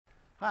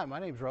Hi, my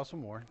name is Russell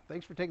Moore.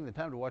 Thanks for taking the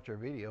time to watch our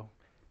video.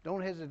 Don't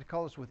hesitate to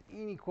call us with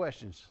any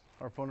questions.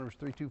 Our phone number is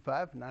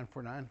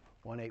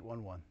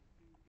 325-949-1811.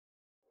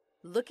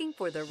 Looking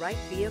for the right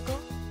vehicle?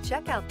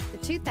 Check out the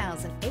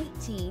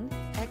 2018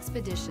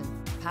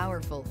 Expedition.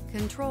 Powerful,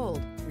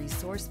 controlled,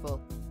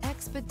 resourceful.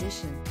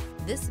 Expedition.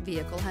 This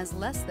vehicle has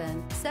less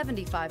than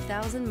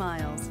 75,000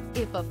 miles.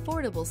 If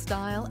affordable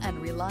style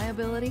and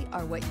reliability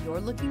are what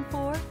you're looking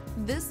for,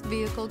 this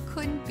vehicle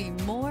couldn't be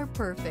more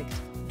perfect.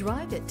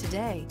 Drive it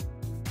today.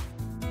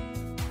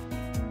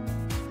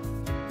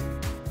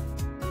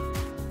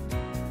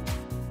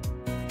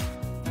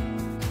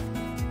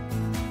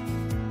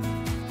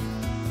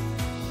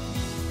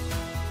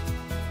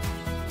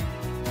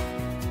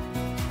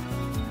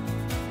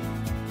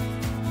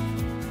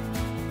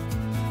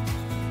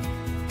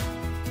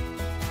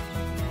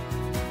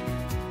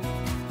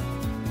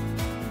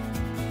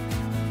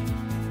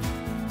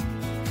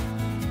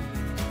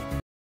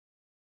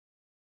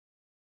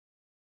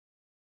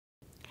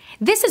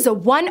 This is a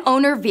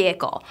one-owner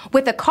vehicle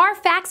with a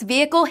Carfax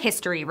Vehicle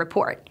History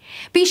Report.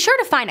 Be sure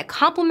to find a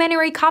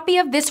complimentary copy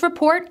of this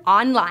report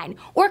online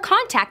or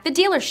contact the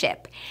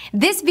dealership.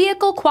 This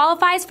vehicle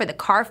qualifies for the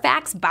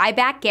Carfax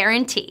Buyback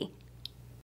Guarantee.